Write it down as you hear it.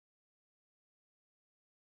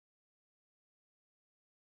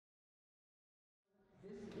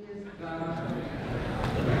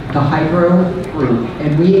The hydro group,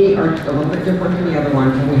 and we are a little bit different than the other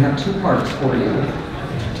ones, and we have two parts for you.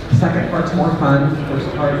 The second part's more fun. The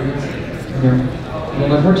first part is a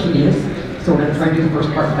little bit more tedious, so we're going to try and do the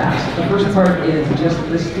first part fast. The first part is just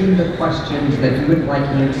listing the questions that you would like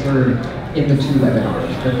answered in the two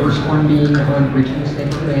webinars. The first one being on breaching the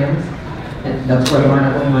state dams, and that's webinar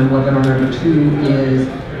number one. Webinar number two is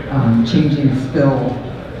changing spill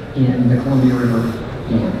in the Columbia River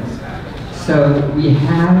dams. So we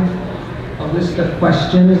have a list of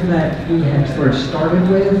questions that we had sort of started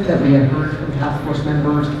with, that we had heard from task force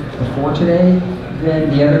members before today. Then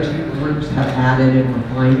the other two groups have added and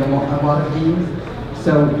refined a lot of these.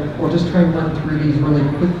 So we'll just try and run through these really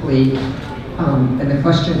quickly. And the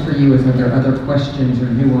question for you is, are there other questions or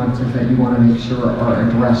nuances that you want to make sure are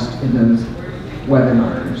addressed in those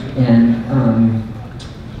webinars? And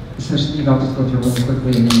so Steve, I'll just go through really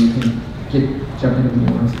quickly and then you can jump into the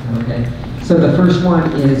nuance, okay? So the first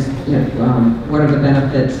one is, what are the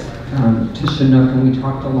benefits to Chinook? And we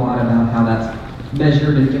talked a lot about how that's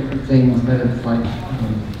measured in different things, but it's like,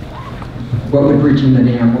 what would breaching the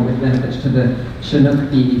dam, what would benefits to the Chinook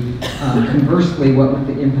be? Conversely, what would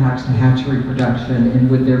the impacts to hatchery production, and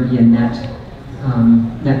would there be a net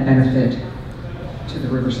benefit to the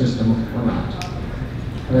river system or not?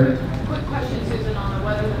 Quick question, Susan, on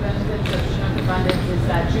whether the benefits of Chinook abundance is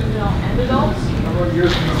that juvenile and adults?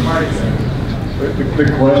 The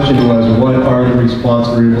question was, what are the response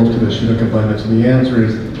variables to the Chinook abundance? And the answer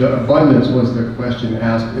is, the abundance was the question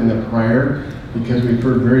asked in the prior, because we've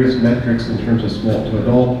heard various metrics in terms of smolt to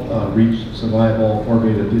adult, reach survival, or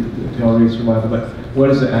tail reach survival, but what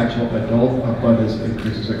is the actual adult abundance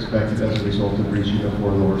increases expected as a result of reaching the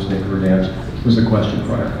 4 lower Snake River dams, was the question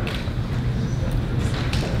prior.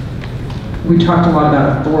 We talked a lot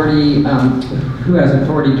about authority, who has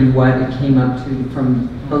authority to do what. It came up from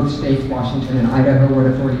both states, Washington and Idaho, what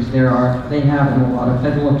authorities there are. They have a lot of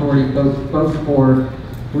federal authority, both for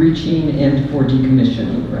breaching and for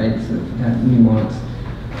decommissioning, right? So that nuance.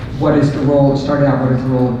 What is the role? It started out, what is the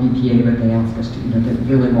role of BPA, but they asked us to, they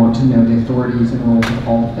really want to know the authorities and roles of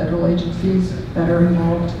all the federal agencies that are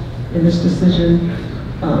involved in this decision.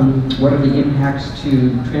 What are the impacts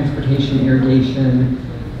to transportation, irrigation?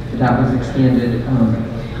 That was expanded.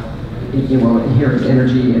 Here is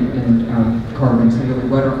energy and carbon. So really,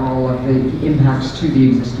 what are all of the impacts to the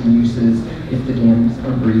existing uses if the dams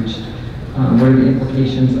are breached? What are the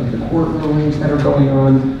implications of the court rulings that are going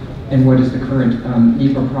on? And what is the current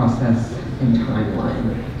NEPA process and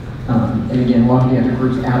timeline? And again, a lot of the other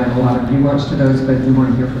groups added a lot of nuance to those, but we want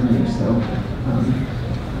to hear from you. So,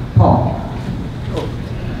 Paul.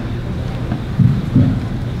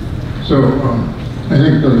 So, I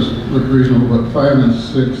think those look reasonable, but 5 and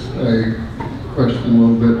 6 I question a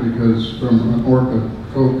little bit, because from an Orca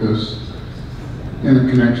focus, in a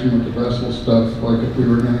connection with the vessel stuff, like if we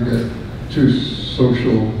were going to get too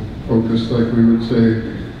social focused, like we would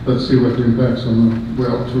say, let's see what the impacts on the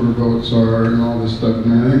whale tour boats are and all this stuff. I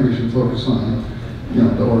mean, I think we should focus on,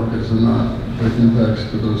 the orcas and not the impacts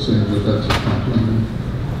to those things, but that's a compliment.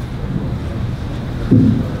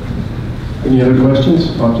 Any other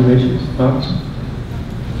questions, observations, thoughts?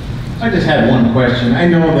 I just had one question. I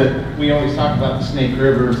know that we always talk about the Snake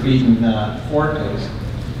River feeding orcas,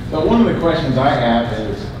 but one of the questions I have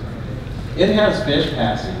is, it has fish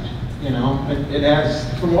passage. It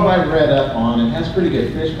has, from what I've read up on, it has pretty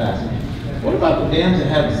good fish passage. What about the dams that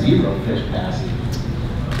have 0 fish passage?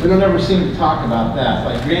 We don't ever seem to talk about that.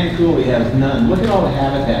 Like Grand Coulee has none. Look at all the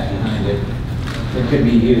habitat behind it that could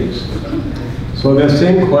be used. So that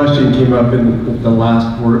same question came up in the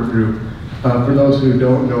last work group. For those who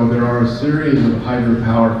don't know, there are a series of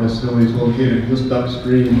hydropower facilities located just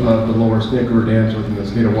upstream of the lower Snake River dams within the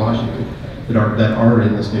state of Washington that are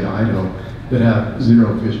in the state of Idaho that have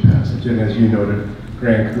 0 fish passage. And as you noted,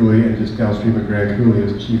 Grand Coulee, and just downstream of Grand Coulee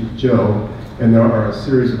is Chief Joe. And there are a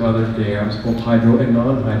series of other dams, both hydro and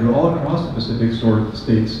non-hydro, all across the Pacific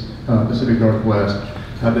Northwest,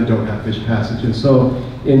 that don't have fish passage. And so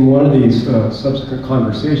in one of these subsequent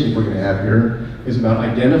conversations we're going to have here is about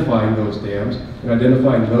identifying those dams and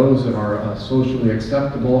identifying those that are socially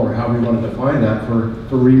acceptable, or how we want to define that for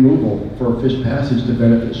removal, for fish passage to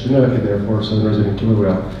benefit Chinook and therefore southern resident killer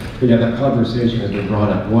whale. But yeah, that conversation has been brought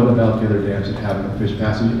up. What about the other dams that have no fish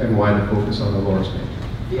passage, and why the focus on the lower Snake?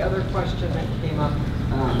 The other question that came up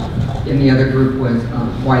in the other group was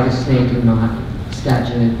why the Snake and not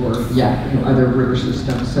Skagit or other river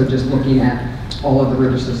systems. So just looking at all of the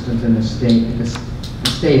river systems in the state,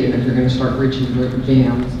 and if you're going to start breaching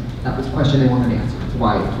dams, that was the question they wanted to answer.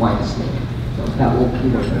 Why the Snake? So that will,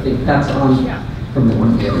 I think that's on from one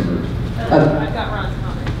of the other groups. I've got Ron's comment.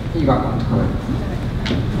 You got one comment.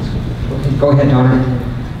 Okay, go ahead, Donna.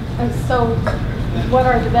 So, what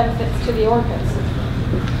are the benefits to the orcas?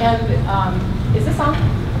 And is this on?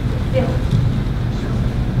 Yeah.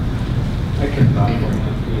 I can talk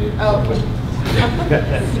for you. Oh.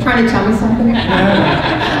 You trying to tell me something?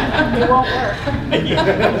 It won't work.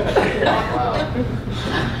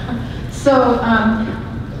 So,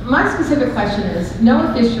 my specific question is,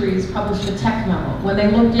 NOAA Fisheries published a tech memo when they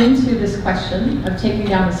looked into this question of taking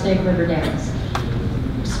down the Snake River dams,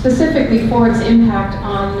 specifically for its impact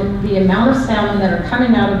on the amount of salmon that are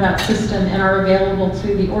coming out of that system and are available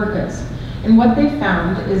to the orcas. And what they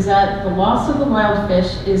found is that the loss of the wild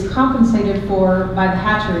fish is compensated for by the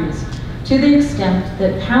hatcheries to the extent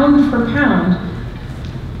that pound for pound,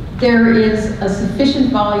 there is a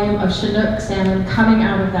sufficient volume of Chinook salmon coming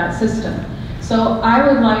out of that system. So I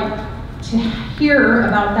would like to hear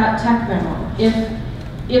about that tech memo.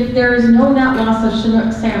 If there is no net loss of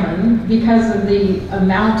Chinook salmon because of the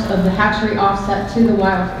amount of the hatchery offset to the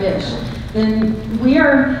wild fish, then we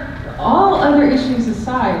are, all other issues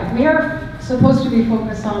aside, we are supposed to be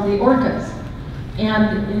focused on the orcas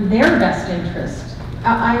and in their best interest.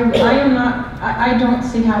 I don't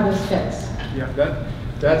see how this fits. Yeah,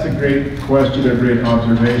 that's a great question, a great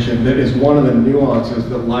observation. That is one of the nuances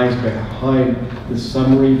that lies behind the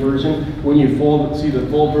summary version. When you see the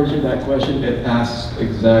full version of that question, it asks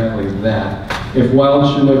exactly that. If wild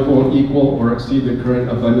Chinook won't equal or exceed the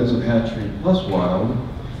current abundance of hatchery plus wild,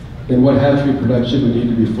 then what hatchery production would need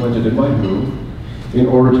to be funded and by who in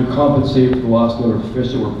order to compensate for the lost number of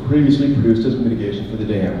fish that were previously produced as mitigation for the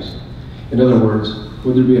dams? In other words,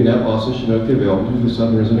 would there be a net loss of Chinook available to the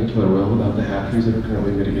southern resident killer whale without the hatcheries that are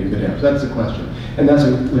currently mitigating the dams? That's the question. And that's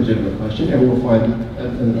a legitimate question, and we'll find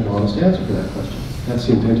an honest answer to that question. That's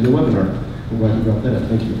the intent of the webinar. I'm glad you brought that up.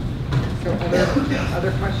 Thank you. So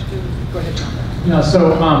other questions? Go ahead, John. Yeah,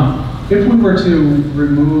 so if we were to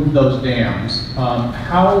remove those dams,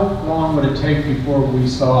 how long would it take before we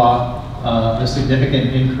saw a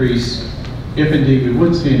significant increase, if indeed we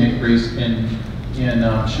would see an increase in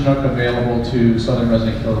Chinook available to southern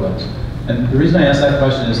resident killer whales? And the reason I ask that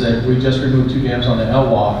question is that we just removed 2 dams on the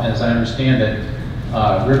Elwha, and as I understand it,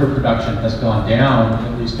 river production has gone down,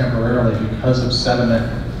 at least temporarily, because of sediment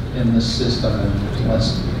in the system and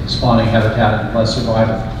less spawning habitat and less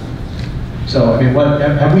survival. So, I mean,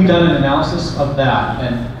 have we done an analysis of that?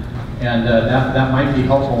 And that might be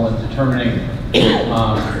helpful in determining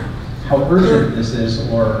how urgent this is,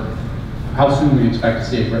 or how soon we expect to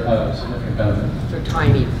see a significant benefit. So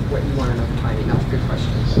timing, what you want to know, timing, that's a good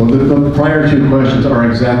question. So the prior 2 questions are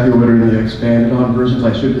exactly what are in the expanded on versions.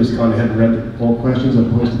 I should have just gone ahead and read the full questions as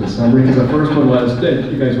opposed to the summary, because the first one was,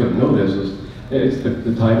 you guys wouldn't know this, it's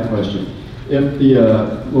the time question. If the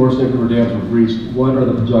lower Snake River dams were breached, what are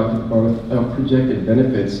the projected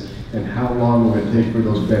benefits, and how long will it take for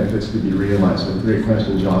those benefits to be realized? So great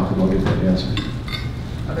question, Jock, and I'll get that answer.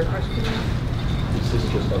 Other questions? This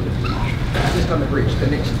is just on the breach. Just on the breach. The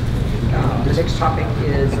next topic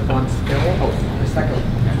is on spill. Oh, the second.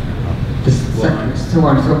 So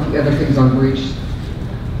on the other things on breach.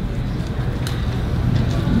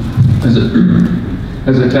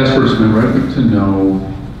 As a task force member, I'd like to know,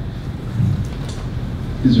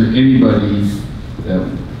 is there anybody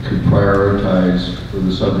that could prioritize for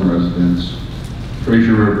the southern residents,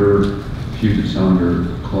 Fraser River, Puget Sound, or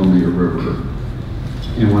Columbia River?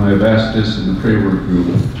 And when I've asked this in the prey work group,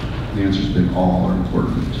 the answer's been all are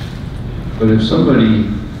important. But if somebody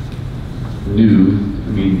knew,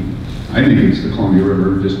 I mean, I think it's the Columbia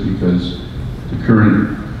River just because the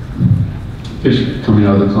current fish coming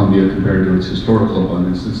out of the Columbia compared to its historical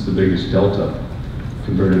abundance, it's the biggest delta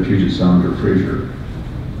compared to Puget Sound or Fraser.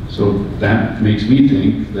 So that makes me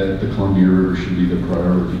think that the Columbia River should be the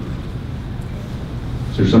priority.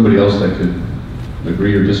 Is there somebody else that could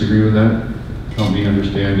agree or disagree with that? Help me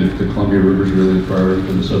understand if the Columbia River is really the priority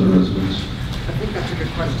for the southern residents. I think that's a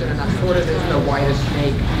good question, and that sort of is the widest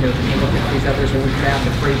snake. You know, when you look at these others, and we could add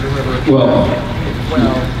the Fraser River. Well,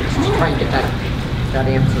 just try and get that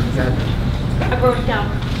answer. Is that? I wrote it down.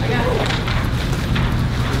 I got it.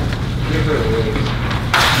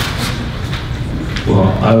 Well,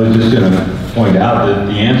 I was just going to point out that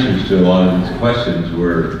the answers to a lot of these questions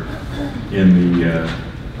were in the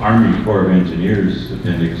Army Corps of Engineers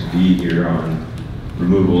Appendix D here on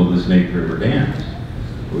removal of the Snake River dams,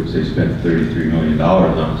 which they spent $33 million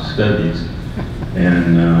on studies,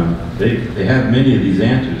 and they have many of these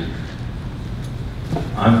answers.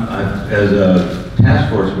 As a task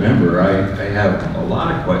force member, I have a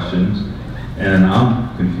lot of questions, and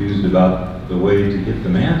I'm confused about the way to get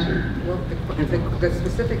them answered. Well, the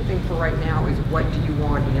specific thing for right now is what do you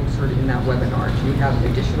want answered in that webinar? Do you have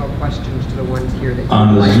additional questions to the ones here that you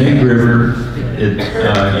On the like Snake River, you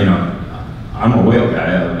know, I'm a whale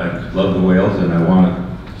guy. I love the whales and I want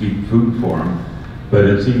to keep food for them. But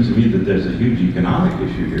it seems to me that there's a huge economic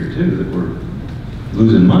issue here too, that we're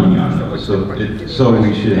losing money on those. So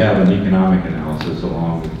we should have an economic analysis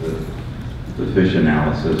along with the fish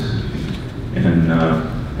analysis. And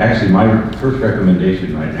actually, my first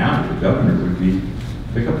recommendation right now to the governor would be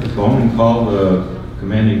pick up the phone and call the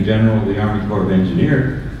commanding general of the Army Corps of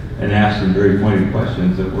Engineers and ask some very pointed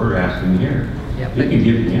questions that we're asking here. Yeah, He can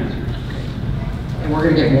give you the answers. And we're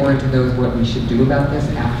going to get more into those, what we should do about this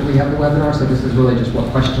after we have the webinar. So this is really just what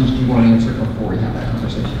questions do you want answered before we have that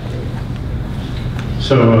conversation.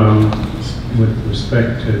 So with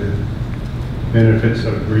respect to benefits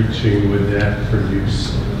of breaching, would that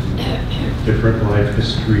produce different life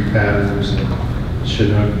history patterns of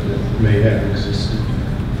Chinook that may have existed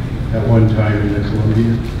at one time in the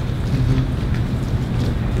Columbia?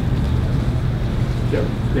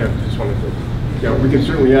 Yeah, just wanted to. Yeah, we can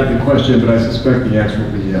certainly add the question, but I suspect the answer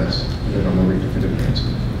will be yes. I don't know the definitive answer.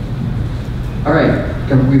 All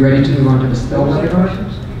right, are we ready to move on to the spill webinar?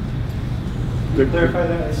 Clarify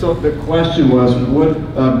that. So the question was, would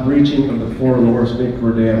breaching of the 4 lower Snake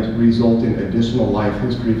River dams result in additional life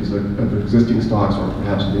history of existing stocks or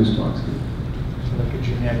perhaps new stocks? So look at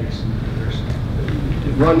genetics and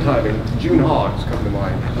diversity. Run timing, June hogs come to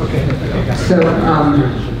mind. Okay. So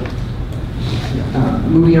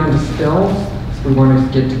moving on to spills, so we want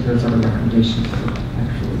to get to those other recommendations.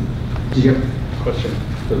 Actually, did you have Question.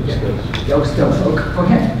 Oh, stills.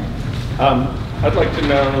 Okay. I'd like to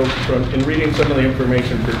know, in reading some of the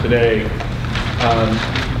information for today, on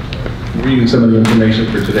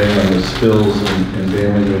the spills and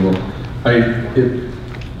dam removal,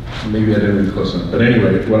 maybe I didn't read close enough, but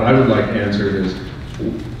anyway, what I would like answered is,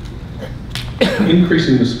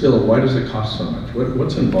 increasing the spill, why does it cost so much?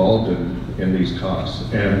 What's involved in these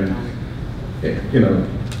costs? And, you know,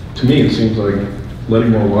 to me, it seems like letting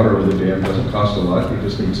more water over the dam doesn't cost a lot. You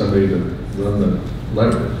just need somebody to run the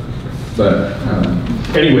lever. But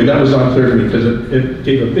anyway, that was not clear to me because it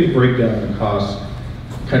gave a big breakdown in costs,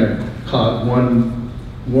 kind of caught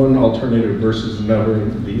one alternative versus another,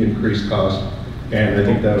 the increased cost. And I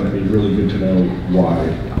think that would be really good to know why.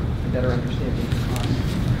 better understanding of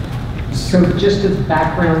cost. So just as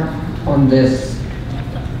background on this,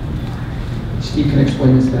 Steve can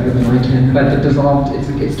explain this better than I can, but the dissolved,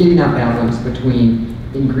 it's getting that balance between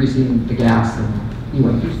increasing the gas and,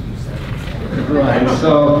 anyway. Right,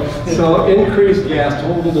 so increased gas,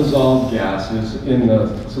 total dissolved gases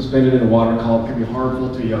suspended in the water column can be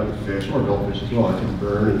harmful to young fish or adult fish as well. It can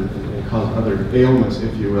burn and cause other ailments,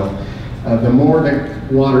 if you will. The more the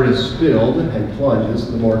water is spilled and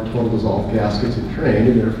plunges, the more total dissolved gas gets entrained,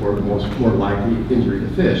 and therefore the more likely injury to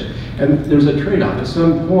fish. And there's a trade-off. At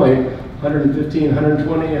some point, 115,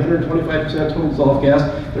 120, 125% total dissolved gas,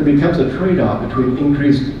 there becomes a trade-off between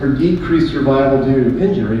increased or decreased survival due to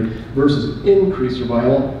injury versus increased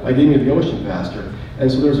survival by getting to the ocean faster.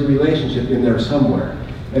 And so there's a relationship in there somewhere.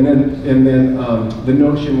 And then the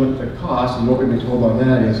notion with the cost, and what we've been told on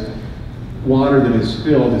that is, water that is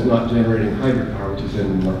spilled is not generating hydropower, which is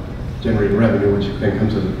then generating revenue, which then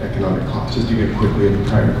comes at an economic cost. Just to get quickly at the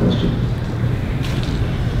prior question.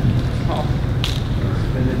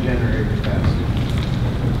 And the generator capacity.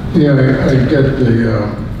 Yeah, I get the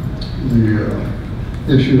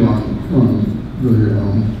issue on the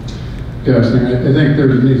gas thing. I think there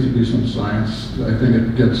needs to be some science. I think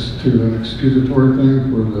it gets to an excusatory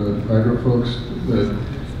thing for the hydro folks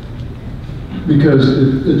because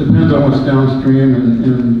it depends on what's downstream,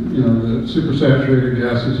 and you know, the supersaturated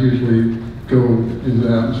gases usually go into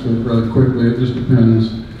the atmosphere rather quickly. It just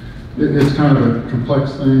depends. It's kind of a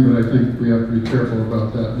complex thing, but I think we have to be careful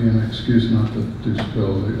about that being an excuse not to do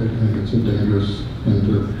spills. I think it's a dangerous thing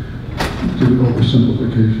to do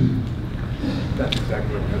oversimplification. That's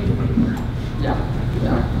exactly what I'm doing. Yeah.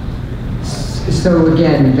 So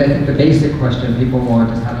again, I think the basic question people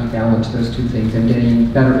want is how do you balance those two things and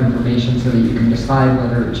getting better information so that you can decide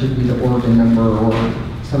whether it should be the Oregon number or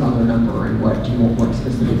some other number, and what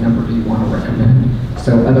specific number do you want to recommend.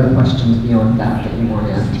 So other questions beyond that you want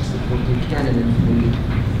to ask, you can include.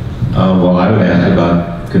 Well, I would ask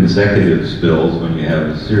about consecutive spills when you have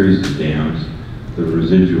a series of dams, the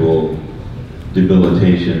residual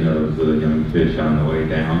debilitation of the young fish on the way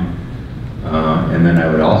down. And then I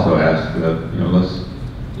would also ask, let's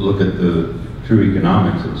look at the true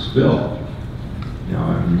economics of spill. You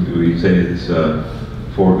know, and we say it's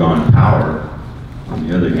foregone power. On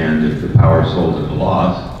the other hand, if the power is sold at a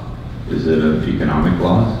loss, Is it an economic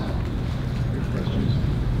loss?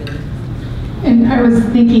 And I was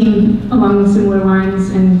thinking along similar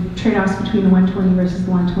lines and trade-offs between the 120 versus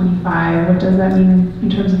the 125. What does that mean in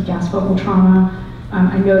terms of gas bubble trauma?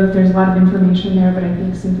 I know that there's a lot of information there, but I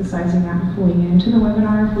think synthesizing that and pulling it into the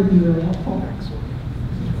webinar would be really helpful.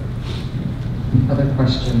 Other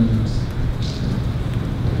questions?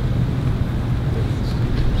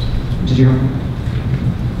 Did you have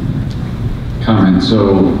a comment?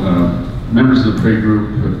 So, members of the prey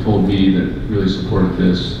group have told me that really support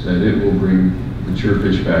this, that it will bring mature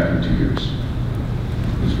fish back in 2 years.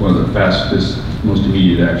 It's one of the fastest, most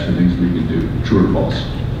immediate action things we can do. True or false?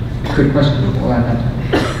 Good question. We'll add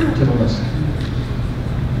that to the list.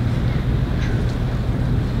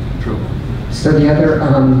 True. So the other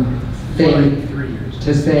thing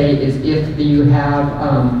to say is if you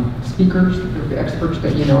have speakers, or experts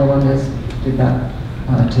that you know on this, did that,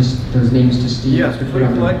 those names to Steve. Yes,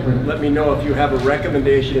 please let me know if you have a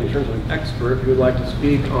recommendation in terms of an expert who would like to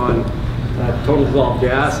speak on total dissolved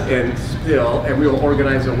gas and spill, and we will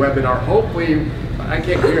organize a webinar. Hopefully, I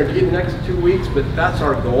can't guarantee the next 2 weeks, but that's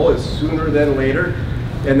our goal, is sooner than later.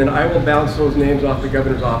 And then I will bounce those names off the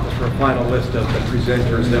governor's office for a final list of the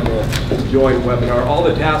presenters that will join the webinar. All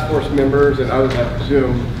the task force members and others, I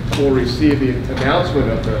presume, will receive the announcement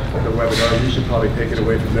of the webinar. You should probably take it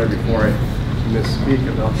away from there before I misspeak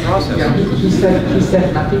about the process. Yeah, he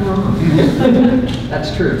said nothing wrong.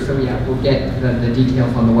 That's true. So yeah, we'll get the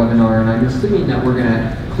details on the webinar, and I'm assuming that we're going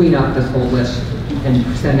to clean up this whole list and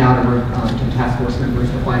send out to task force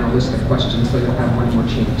members the final list of questions, so you'll have one more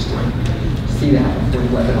chance to see that before the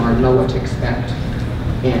webinar, know what to expect.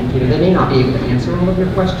 And they may not be able to answer all of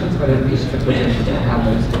your questions, but at least the presenters will have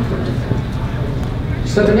those different.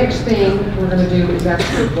 So the next thing we're going to do is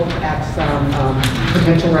actually look at some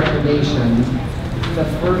potential recommendations. The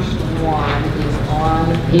first one is on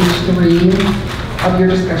page 3 of your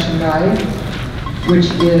discussion guide,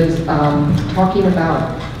 which is talking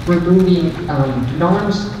about removing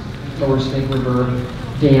non-Lower Snake River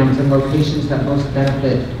dams and locations that most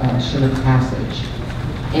benefit Chinook Passage.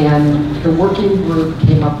 And the working group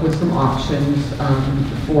came up with some options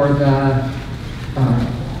for the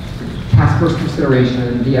task force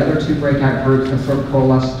consideration. The other two breakout groups have sort of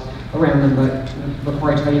coalesced around them, but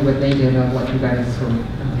before I tell you what they did, I'll let you guys sort of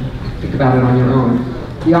think about it on your own.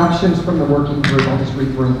 The options from the working group, I'll just read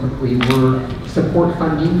through them quickly, were support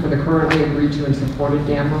funding for the currently agreed to and supported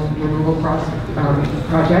dam removal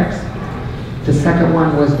projects. The second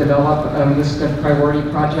one was develop a list of priority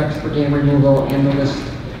projects for dam removal and the list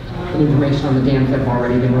of information on the dams that have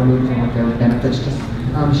already been removed and what their benefits to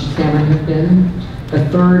salmon have been. The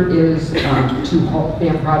third is 2 halt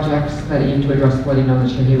dam projects that aim to address flooding on the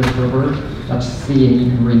Chehalis River. Let's see, and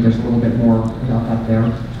you can read, there's a little bit more about that there.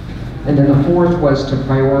 And then the fourth was to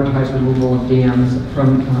prioritize removal of dams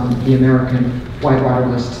from the American whitewater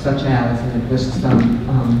list, such as, and it lists some,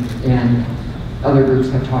 and other groups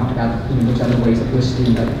have talked about, there's other ways of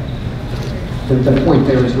listing, but the point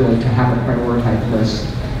there is really to have a prioritized list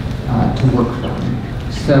to work from.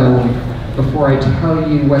 So before I tell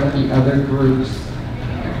you what the other groups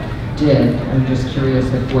did, I'm just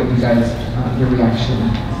curious if what you guys, your reaction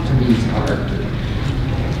to these are.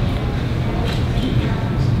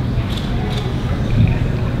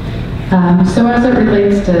 So as it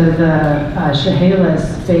relates to the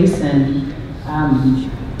Chehalis Basin,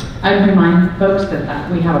 I'd remind folks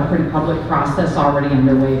that we have a pretty public process already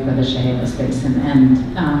underway for the Chehalis Basin, and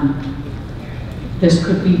this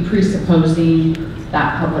could be presupposing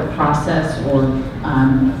that public process or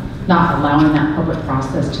not allowing that public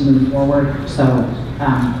process to move forward. So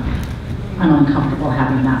I'm uncomfortable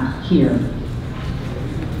having that here.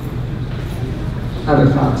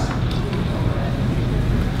 Other thoughts?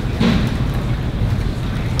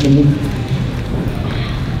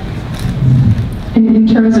 And in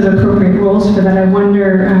terms of appropriate rules for that, I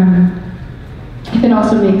wonder if it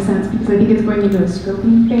also makes sense, because I think it's going into a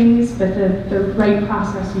scoping phase, but the right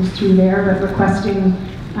process is through there, but requesting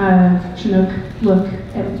Chinook look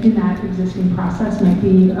in that existing process might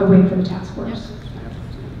be a way for the task force.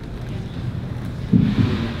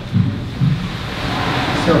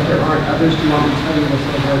 So if there aren't others, do you want me to tell you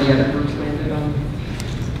where the other groups landed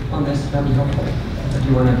on this? That'd be helpful. Or do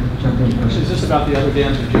you want to jump in first? Is this about the other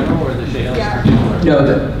dams in general or the Chehalis in particular?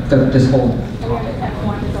 No, this whole.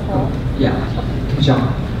 F1 as a whole? Yeah.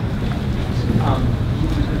 John.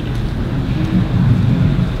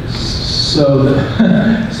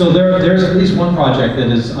 So there's at least one project that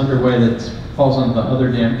is underway that falls under the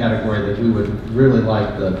other dam category that we would really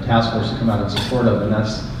like the task force to come out in support of, and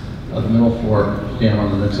that's the Middle Fork Dam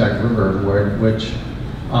on the Nooksack River, which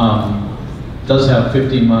does have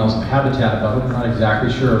 15 miles of habitat above it. We're not exactly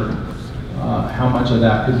sure how much of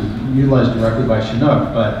that could be utilized directly by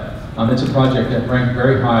Chinook, but it's a project that ranked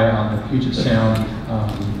very high on the Puget Sound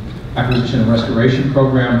Acquisition and Restoration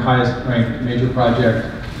Program, highest ranked major project.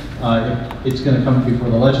 It's going to come before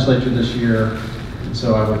the legislature this year, and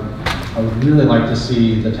so I would really like to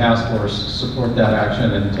see the task force support that action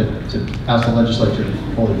and to ask the legislature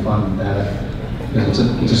to fully fund that. Because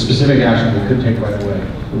it's a specific action we could take right away.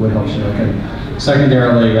 It would help Chinook. And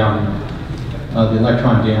secondarily, the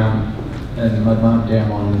Electron Dam and the Mud Mountain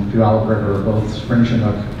Dam on Puyallup River, both spring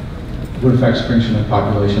Chinook, would affect spring Chinook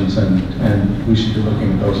populations, and we should be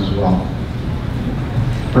looking at those as well.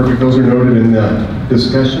 Perfect. Those are noted in the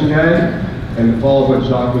discussion guide. And to follow what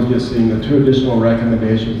Jacques was just saying, the 2 additional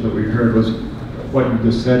recommendations that we heard was what you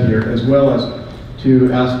just said here, as well as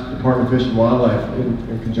to ask the Department of Fish and Wildlife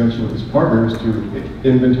in conjunction with its partners to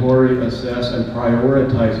inventory, assess, and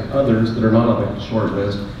prioritize others that are not on the short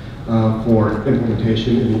list for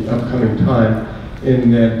implementation in the upcoming time,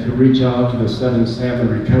 and then to reach out to the 7 Salmon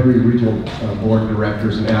Recovery Regional Board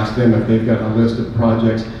directors and ask them if they've got a list of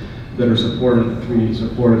projects that are supported, community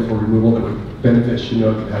supported for removal that would benefit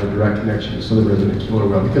Chinook and have a direct connection to southern resident killer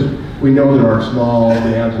whale. Because we know there are small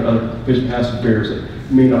dams and other fish passage barriers that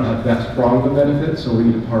may not have that strong of a benefit, so we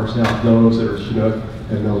need to parse out those that are Chinook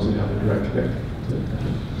and those that have a direct connection.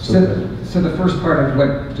 So the first part of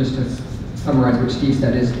what, just to summarize what Steve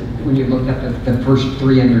said, is when you looked at the first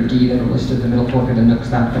 3 under D that are listed, the Middle Fork of the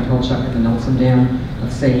Nooksack, the Pilchuck, and the Nelson Dam,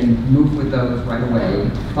 let's say move with those right away,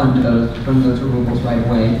 fund those removals right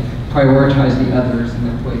away, prioritize the others,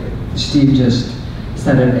 and the way that Steve just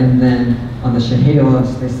said it, and then on the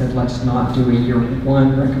Chehalis, they said let's not do a year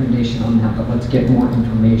 1 recommendation on that, but let's get more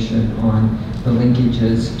information on the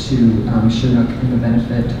linkages to Chinook and the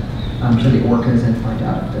benefit to the orcas, and find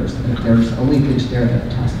out if there's a linkage there that the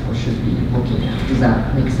task force should be looking at. Does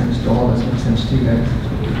that make sense to all? Does it make sense to you guys?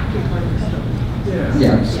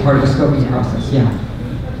 Yeah, it's part of the scoping process, yeah.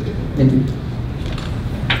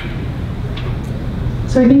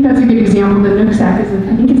 So I think that's a good example. The Nooksack is,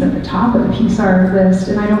 I think it's at the top of the PSAR list,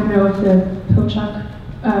 and I don't know if the Pilchuck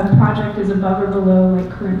project is above or below like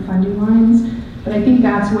current funding lines, but I think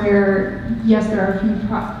that's where, yes, there are a few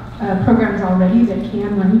programs already that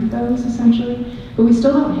can link those essentially, but we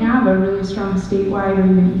still don't have a really strong statewide or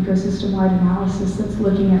even ecosystem-wide analysis that's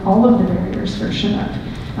looking at all of the barriers for Chinook.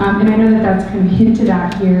 And I know that that's kind of hinted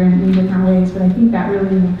at here in different ways, but I think that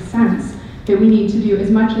really makes sense, that we need to do as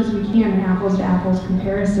much as we can an apples to apples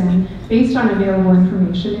comparison based on available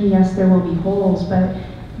information. And yes, there will be holes, but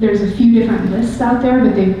there's a few different lists out there,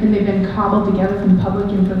 but they've been cobbled together from public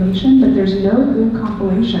information, but there's no good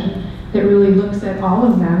compilation that really looks at all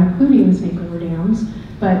of them, including the Snake River dams,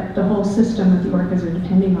 but the whole system that the orcas are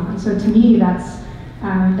depending on. So to me,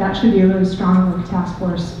 that should be a really strong task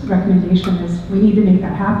force recommendation, is we need to make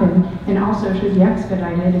that happen, and also should be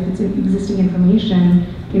expedited. If it's existing information,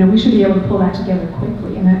 we should be able to pull that together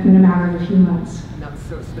quickly in a matter of a few months. That's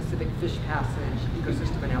so specific fish passage,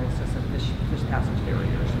 ecosystem analysis of fish passage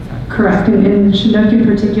barriers. Correct, and Chinook in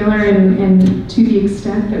particular, and to the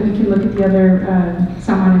extent that we can look at the other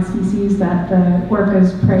salmon species that the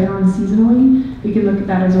orcas prey on seasonally, we can look at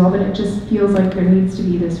that as well, but it just feels like there needs to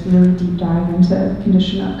be this really deep dive into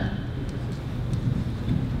Chinook.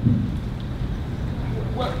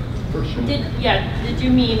 Did you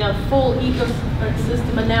mean a full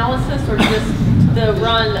ecosystem analysis, or just the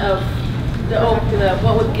run of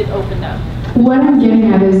what would get opened up? What I'm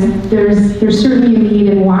getting at is there's certainly a need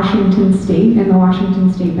in Washington State and the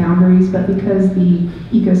Washington State boundaries, but because the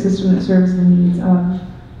ecosystem that serves the needs of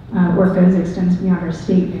orcas extends beyond our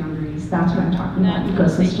state boundaries, that's what I'm talking about,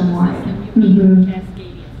 ecosystem-wide.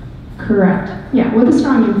 Correct. Yeah, with a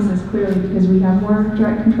strong emphasis clearly because we have more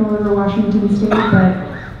direct control over Washington State, but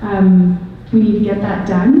we need to get that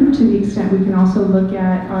done to the extent we can also look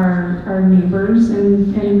at our neighbors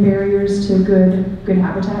and barriers to good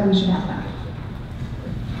habitat. We should have that.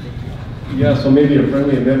 Yeah, so maybe a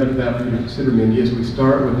friendly amendment to that for you to consider, Mindy, is we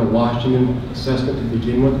start with a Washington assessment to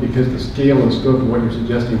begin with, because the scale and scope of what you're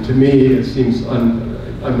suggesting, to me, it seems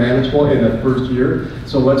unmanageable in the first year.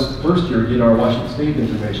 So let's first year get our Washington State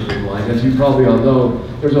information in line. As you probably all know,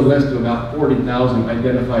 there's a list of about 40,000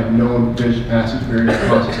 identified known fish passage barriers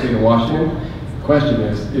across the state of Washington. The question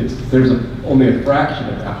is, there's only a fraction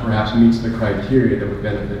of that perhaps meets the criteria that would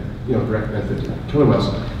benefit, direct benefit to killer whales.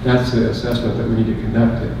 So that's the assessment that we need to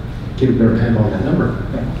conduct to get a better handle on that number.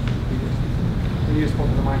 You just hold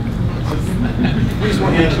the mic. We just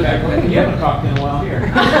want to answer that question. You haven't talked in a while here.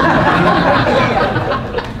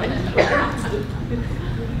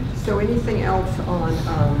 So anything else on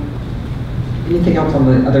Anything else on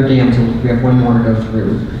the other dams? We have one more to go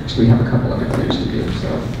through. Actually, we have a couple other things to do. So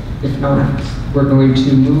if not, we're going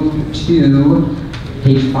to move to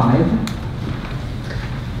page 5,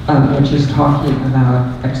 which is talking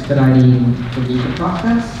about expediting the NEPA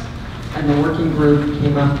process. And the working group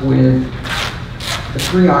came up with the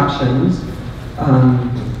 3 options.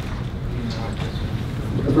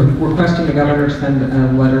 Requesting the governor send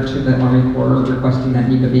a letter to the Army Corps requesting that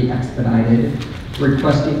NEPA be expedited,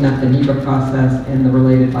 requesting that the NEPA process and the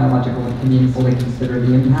related biological opinion fully consider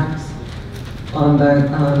the impacts on the,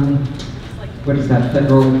 what is that,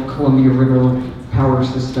 Federal Columbia River power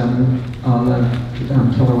system on the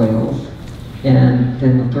killer whales. And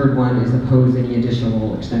then the third one is oppose any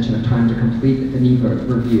additional extension of time to complete the NEPA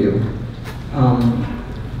review.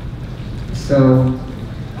 So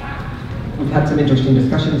we've had some interesting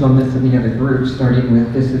discussions on this in the other groups, starting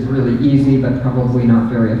with this is really easy but probably not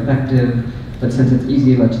very effective, but since it's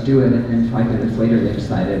easy, let's do it. And then 5 minutes later they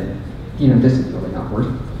decided, you know, this is really not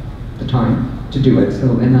worth the time to do it.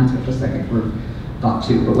 So, and that's what the second group thought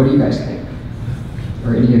too. But what do you guys think?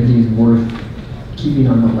 Are any of these worth keeping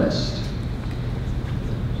on the list?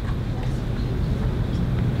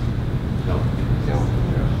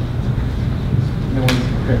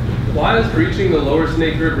 Why is breaching the lower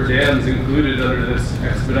Snake River dams included under this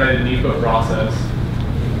expedited NEPA process?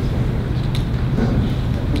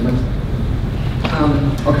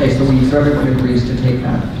 Okay, so everyone agrees to take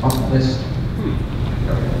that off the list.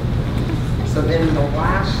 So then the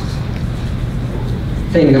last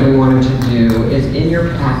thing that we wanted to do is in your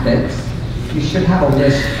packets, you should have a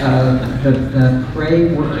list of the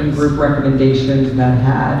PRAE working group recommendations that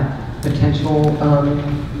had potential,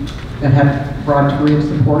 that had broad degree of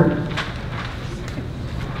support.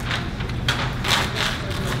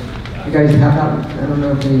 You guys have that? I don't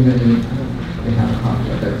know if anybody, they have a copy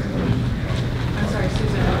of it. I'm sorry,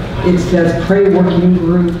 Susan. It says PRAE working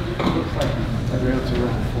group.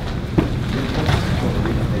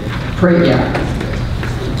 PRAE, yeah.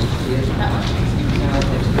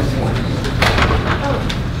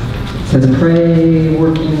 It says PRAE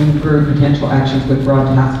working group potential actions with broad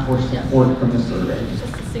task force support from the survey. Just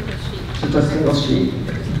a single sheet. Just a single sheet.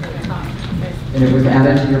 And it was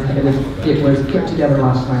added to your, it was put together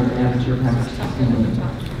last night and added to your package this evening.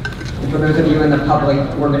 And for those of you in the public,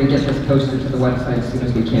 we're going to get this posted to the website as soon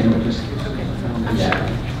as we can. We'll just, yeah.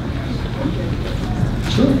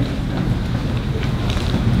 Sure.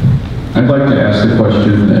 I'd like to ask the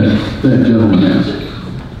question that gentleman asked.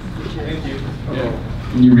 Thank you. Yeah.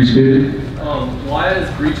 Can you restate it? Why is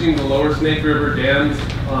breaching the lower Snake River dams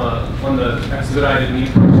on the expedited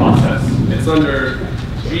NEPA process? It's under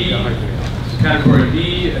G, category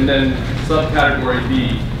B, and then subcategory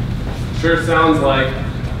B. Sure sounds like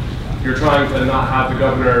you're trying to not have the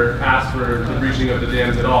governor ask for the breaching of the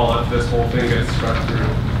dams at all if this whole thing gets struck through.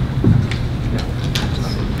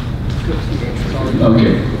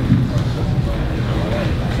 Okay.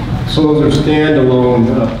 So those are standalone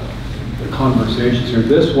conversations here.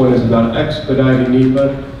 This one is about expediting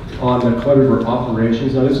NEPA on the Columbia River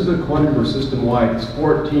operations. Now this is a Columbia River system-wide. It's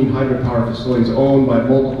 14 hydropower facilities owned by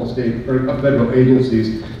multiple state or federal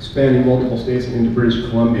agencies spanning multiple states and into British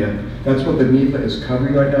Columbia. That's what the NEPA is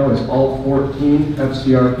covering right now, is all 14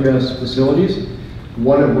 FCRPS facilities,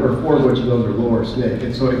 4 of which of those are Lower Snake.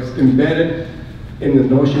 And so it's embedded in the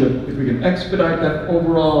notion of if we can expedite that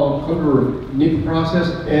overall Columbia River NEPA process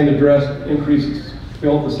and address increased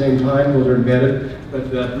spill at the same time, those are embedded, but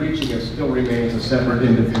the breaching still remains a separate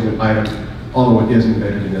independent item, although it is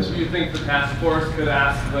embedded in this. Do you think the task force could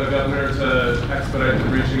ask the governor to expedite the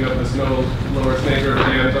breaching of the lower Snake River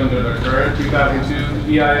dams under the current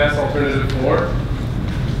 2002 EIS Alternative 4?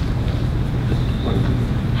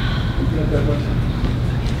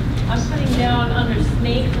 I'm putting down under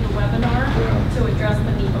Snake for the webinar to address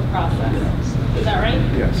the NEPA process. Is that right?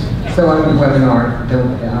 Yes. So on the webinar,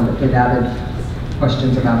 it added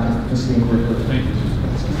questions about the Snake River. Thank you.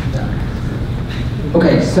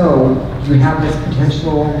 Okay, so you have this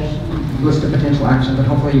potential list of potential actions, and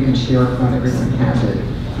hopefully you can share it. Not everyone has it.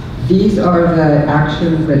 These are the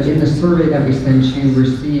actions that in the survey that we sent you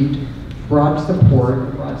received broad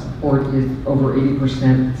support. Broad support is over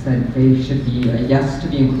 80% said they should be a yes to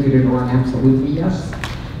be included or an absolutely yes.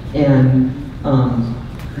 And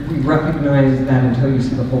we recognize that until you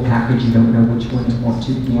see the full package, you don't know which ones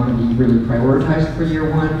you want to be really prioritized for year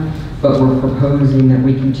one. But we're proposing that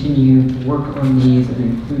we continue to work on these and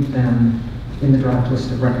include them in the draft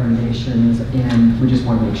list of recommendations. And we just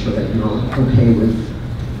want to make sure that you're okay with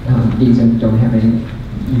these and don't have any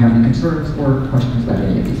concerns or questions about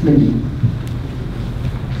any of these. Mindy.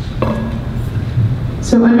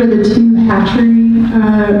 So under the 2 hatchery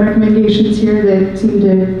recommendations here that seem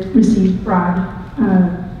to receive broad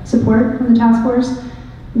support from the task force.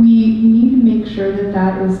 We need to make sure that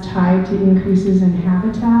that is tied to increases in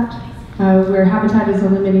habitat. Where habitat is a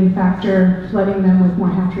limiting factor, flooding them with more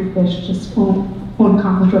hatchery fish just won't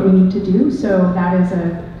accomplish what we need to do. So that is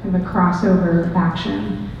a kind of a crossover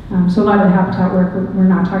action. So a lot of the habitat work we're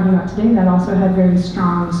not talking about today, that also had very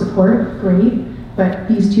strong support, great, but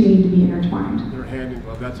these two need to be intertwined. They're hand in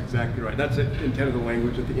glove, that's exactly right. That's the intent of the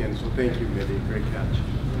language at the end, so thank you, Mindy, great catch.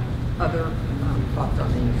 Other thoughts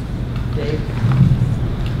on these? Dave?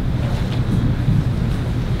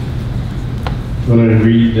 When I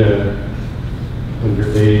read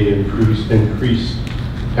under A, increased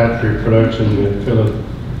hatchery production in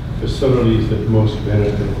facilities that most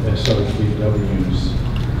benefit SRKWs.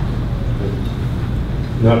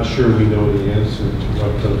 I'm not sure we know the answer to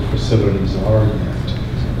what those facilities are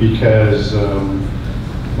yet, because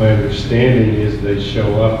my understanding is they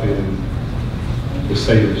show up in the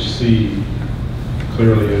Salish Sea,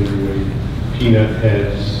 clearly underweight peanut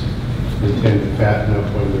heads. They tend to fatten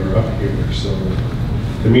up when they're up here, so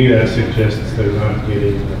to me that suggests they're not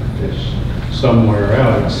getting the fish somewhere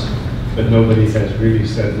else, but nobody has really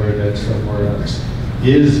said where that somewhere else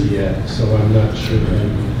is yet, so I'm not sure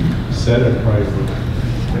they set a priority.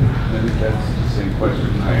 I think that's the same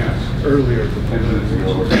question I asked earlier, 10 minutes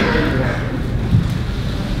ago.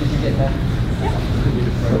 Did you get that?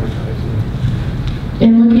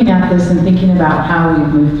 In looking at this and thinking about how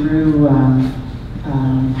we've moved through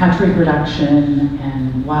hatchery production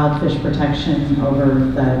and wild fish protection over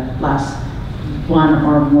the last one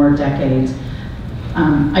or more decades,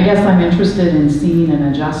 I guess I'm interested in seeing an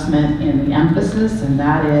adjustment in the emphasis, and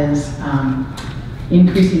that is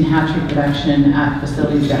increasing hatchery production at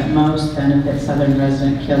facilities that most benefit southern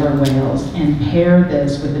resident killer whales, and pair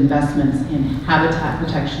this with investments in habitat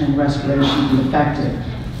protection and restoration to be effective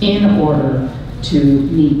in order to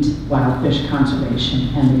meet wild fish conservation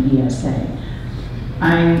and the ESA.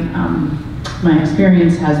 My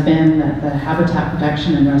experience has been that the habitat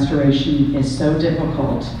protection and restoration is so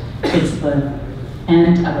difficult. It's the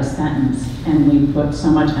end of a sentence, and we put so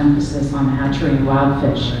much emphasis on hatchery and wild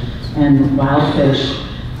fish. And wild fish,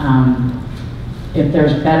 if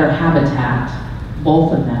there's better habitat,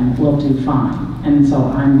 both of them will do fine. And so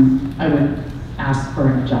I would ask for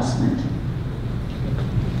an adjustment.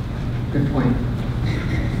 Good point.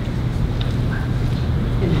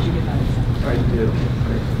 And did you get that? I did. I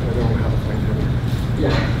don't know how to find it.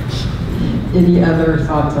 Yeah. Any other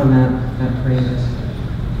thoughts on that phrase?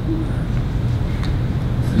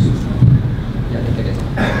 Yeah, I think it is.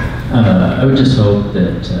 I would just hope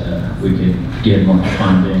that we could get more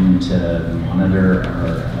funding to monitor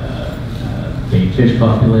our bait fish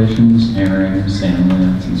populations, herring, salmon,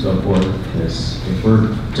 and so forth, because if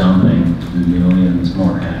we're dumping millions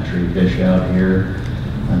more hatchery fish out here,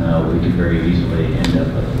 we could very easily end up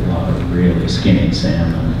with a lot of really skinny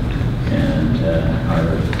salmon, and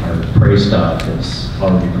our prey stock is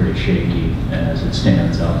already pretty shaky as it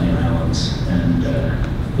stands out in the islands, and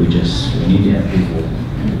we need to have people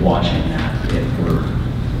watching that if we're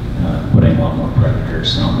putting a lot more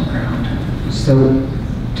predators on the ground. So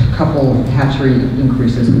to couple hatchery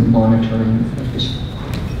increases with monitoring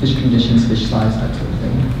fish conditions, fish size, that sort of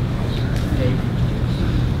thing.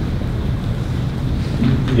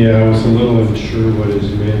 Yeah, I was a little unsure what is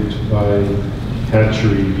meant by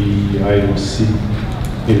hatchery B. Item C,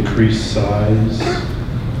 increased size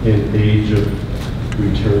and age of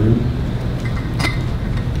return.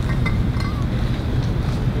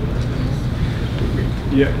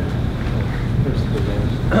 Yeah.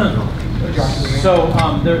 So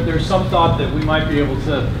there's some thought that we might be able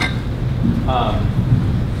to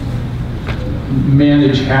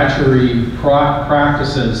manage hatchery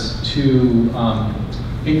practices to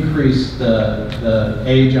increase the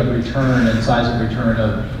age of return and size of return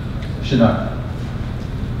of Chinook.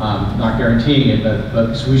 Not guaranteeing it,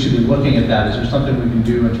 but so we should be looking at that. Is there something we can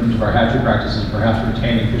do in terms of our hatchery practices, perhaps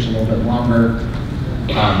retaining fish a little bit longer,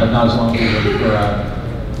 but not as long as we would for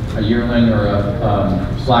a yearling or a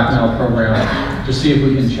black male program, to see if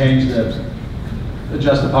we can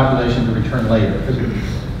adjust the population to return later. Because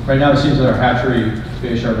right now it seems that our hatchery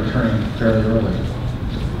fish are returning fairly early,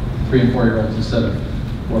 3 and 4 year olds instead of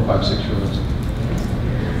 4, 5, 6 year olds.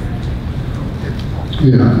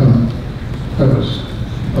 Yeah,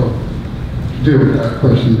 I'll deal with that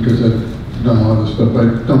question because I've done a lot of stuff. I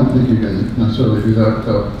don't think you can necessarily do that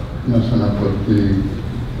without messing up with the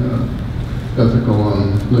ethical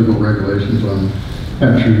and legal regulations on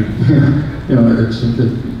hatchery. You know,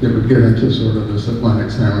 it would get into sort of this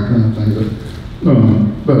Atlantic salmon kind of thing.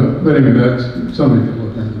 But anyway, that's something to look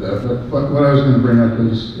look into that. But what I was going to bring up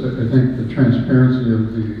is, I think the transparency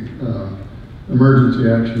of the emergency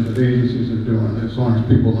actions that agencies are doing, as long as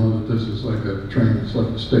people know that this is like a train that's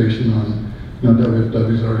left the station on,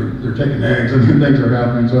 WFW's already, they're taking eggs and things are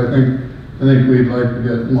happening. So I think we'd like to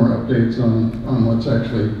get more updates on what's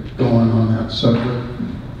actually going on that separate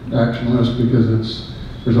action list, because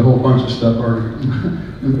there's a whole bunch of stuff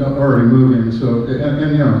already moving. So,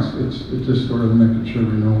 it's just sort of making sure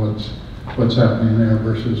we know what's happening there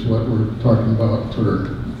versus what we're talking about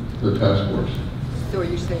for the task force. So are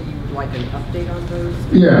you saying you would like an update on those?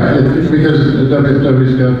 Yeah, because the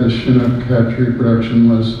WFW's got the Chinook hatchery production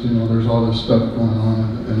list, there's all this stuff going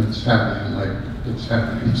on and it's happening,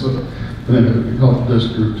 So I think it would help this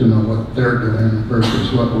group to know what they're doing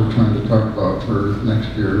versus what we're trying to talk about for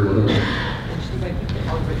next year or whatever. I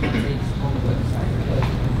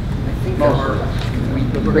think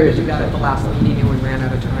we were going to do that at the last meeting and we ran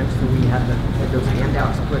out of time, so we had those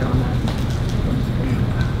handouts put on that.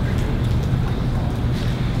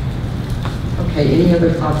 Okay, any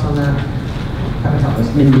other thoughts on that? How about this,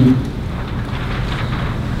 Mindy?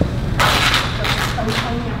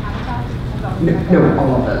 No,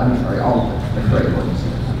 all of it. I'm sorry, all of it. The gray ones.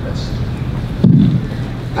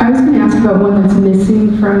 I was going to ask about one that's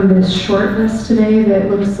missing from this short list today that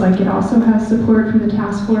looks like it also has support from the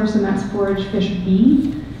task force, and that's forage fish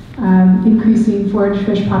B. Increasing forage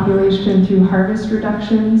fish population through harvest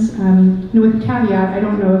reductions. With a caveat, I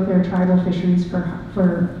don't know if there are tribal fisheries for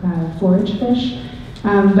forage fish,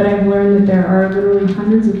 but I've learned that there are literally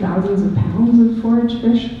hundreds of thousands of pounds of forage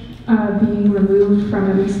fish being removed from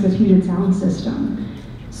at least the Puget Sound system.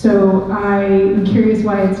 So I'm curious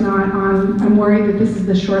why it's not on. I'm worried that this is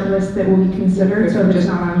the short list that will be considered, so it's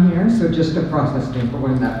not on here. So just a process thing for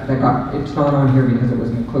when it's not on here because it was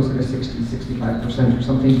closer to 65% or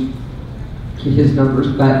something, his numbers,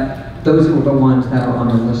 but those are the ones that are on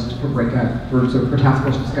our list for breakout, for task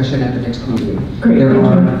force discussion at the next meeting. Great, there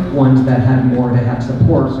are ones that had more that had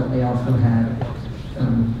support, but they also had,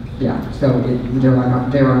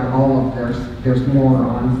 they're on all of theirs. There's more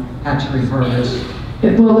on hatchery harvest.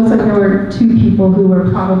 It looks like there were 2 people who were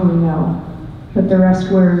probably no, but the rest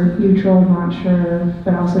were neutral, not sure,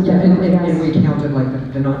 but also definitely yes. And we counted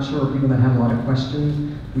like the not sure people that had a lot of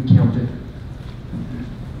questions. We counted.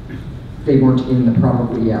 They weren't in the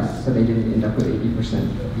probably yes, so they didn't end up with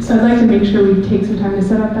 80%. So I'd like to make sure we take some time to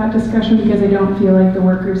set up that discussion, because I don't feel like the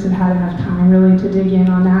work groups have had enough time really to dig in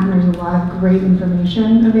on that, and there's a lot of great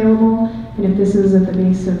information available. And if this is at the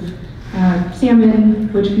base of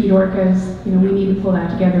salmon, which feed orcas, we need to pull that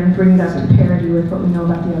together and bring it up to parity with what we know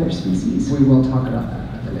about the other species. We will talk about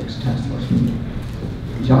that at the next task force meeting.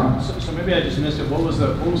 John? So maybe I just missed it. What was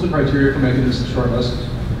the criteria for making this a short list?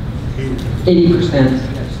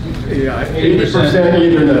 80%. Yeah, 80%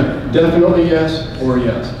 either the definitely yes or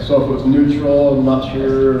yes. So if it was neutral, not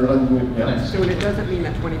sure, yeah. So it doesn't mean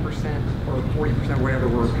that 20% or 40%, whatever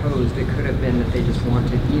were opposed. It could have been that they just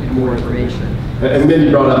wanted even more information. And Mindy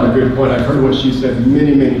brought up a good point. I've heard what she said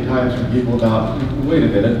many, many times from people about, wait a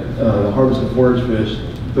minute, the harvest of forage fish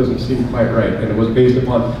doesn't seem quite right. And it was based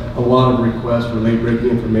upon a lot of requests for late-breaking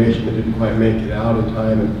information that didn't quite make it out in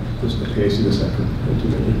time, and just the pace of this effort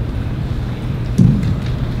ultimately.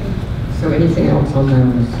 So anything else on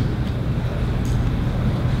those?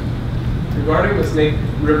 Regarding the Snake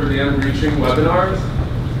River Dam breaching webinars,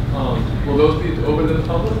 will those be open to the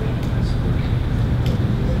public?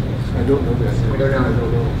 I don't know that. We don't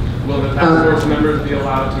know. Will the task force members be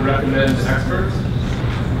allowed to recommend experts?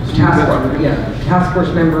 Task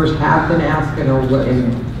force members have been asked, and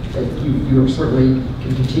you certainly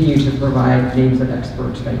can continue to provide names of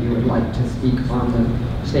experts that you would like to speak on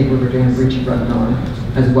the Snake River Dam breaching webinar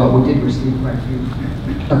as well. We did receive quite a few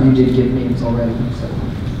of you did give names already.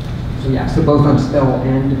 So both on spill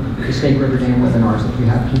and the Snake River Dam webinars, if you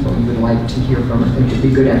have people you would like to hear from, I think would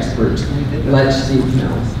be good experts. Let's see.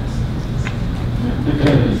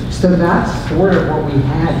 So that's sort of what we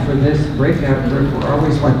had for this breakout group. We're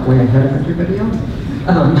always like way ahead of everybody else.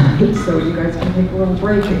 So you guys can take a little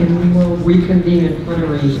break and we will reconvene in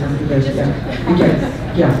plenary after this.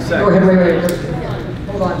 Yeah. Go ahead, wait.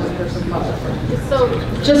 Hold on, there's some questions. So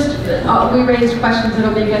we raised questions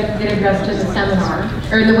that'll get addressed in the seminar,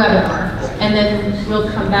 or in the webinar, and then we'll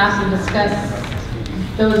come back and discuss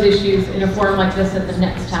those issues in a forum like this at the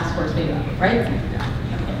next task force meeting, right?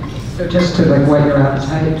 So just to whet your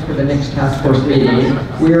appetite for the next task force meeting,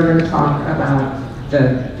 we are going to talk about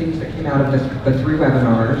the things that came out of the 3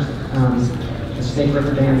 webinars, the Snake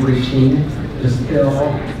River Dam breaching, the spill,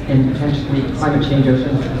 and potentially climate change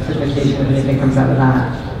ocean acidification, if anything comes out of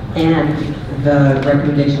that, and the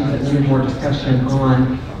recommendations that needed more discussion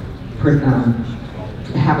on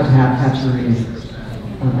habitat hatcheries,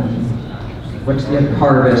 what's the other,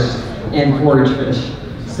 harvest, and forage fish.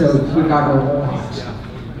 So we've got a lot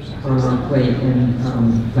on our plate,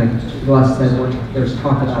 and like Les said, there's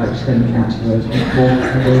talk about extending that to a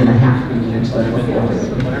day and a half meeting instead of a full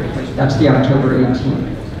day. That's the October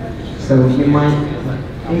 18th. So you might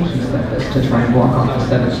think he said this to try and block off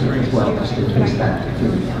the 17th as well, just in case that.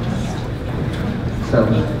 So,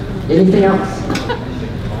 anything else?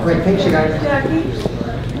 All right, thanks you guys. Jackie,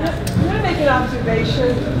 can I make an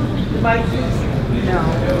observation? Mike, no.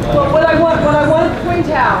 Well, what I want to point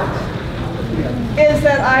out is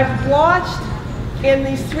that I've watched in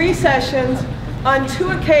these 3 sessions on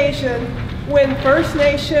 2 occasions when First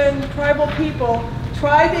Nation tribal people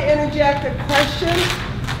tried to interject a question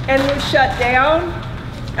and was shut down.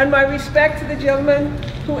 And my respect to the gentleman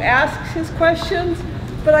who asks his questions,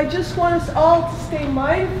 but I just want us all to stay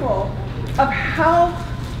mindful of how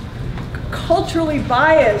culturally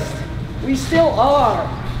biased we still are.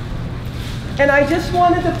 And I just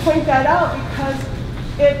wanted to point that out because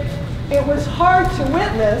it was hard to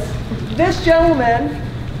witness this gentleman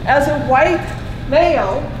as a white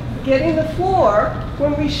male getting the floor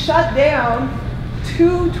when we shut down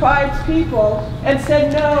 2 tribes people and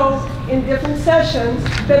said no in different sessions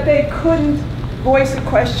that they couldn't voice a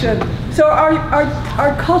question. So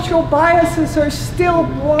our cultural biases are still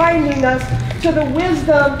blinding us to the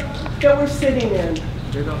wisdom that we're sitting in.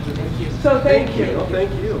 So thank you. No,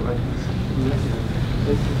 thank you.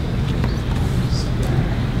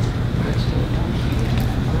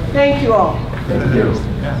 Thank you all. Thank you.